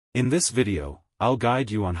In this video, I'll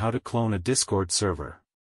guide you on how to clone a Discord server.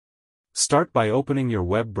 Start by opening your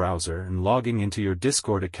web browser and logging into your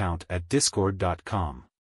Discord account at discord.com.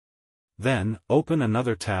 Then, open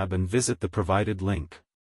another tab and visit the provided link.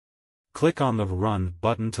 Click on the Run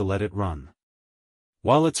button to let it run.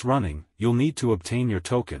 While it's running, you'll need to obtain your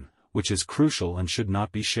token, which is crucial and should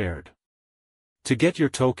not be shared. To get your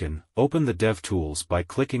token, open the DevTools by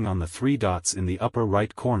clicking on the three dots in the upper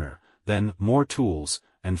right corner, then More Tools,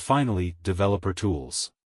 and finally Developer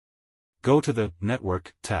Tools. Go to the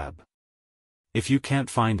Network tab. If you can't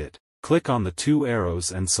find it, click on the two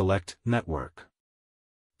arrows and select Network.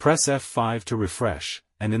 Press F5 to refresh,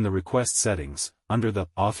 and in the Request Settings, under the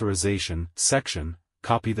Authorization section,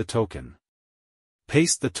 copy the token.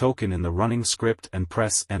 Paste the token in the running script and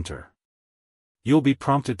press Enter. You'll be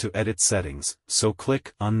prompted to edit settings, so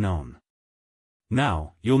click Unknown.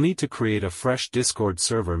 Now, you'll need to create a fresh Discord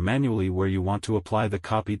server manually where you want to apply the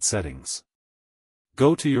copied settings.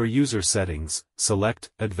 Go to your user settings,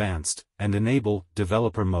 select Advanced, and enable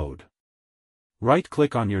Developer Mode.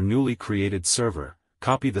 Right-click on your newly created server,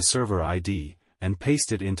 copy the server ID, and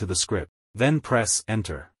paste it into the script, then press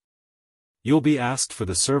Enter. You'll be asked for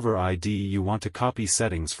the server ID you want to copy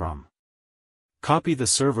settings from. Copy the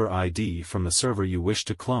server ID from the server you wish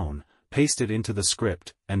to clone, paste it into the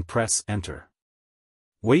script, and press Enter.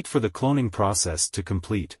 Wait for the cloning process to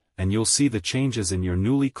complete, and you'll see the changes in your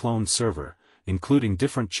newly cloned server, including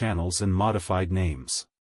different channels and modified names.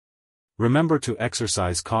 Remember to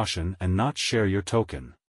exercise caution and not share your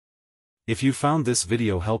token. If you found this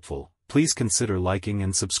video helpful, please consider liking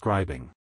and subscribing.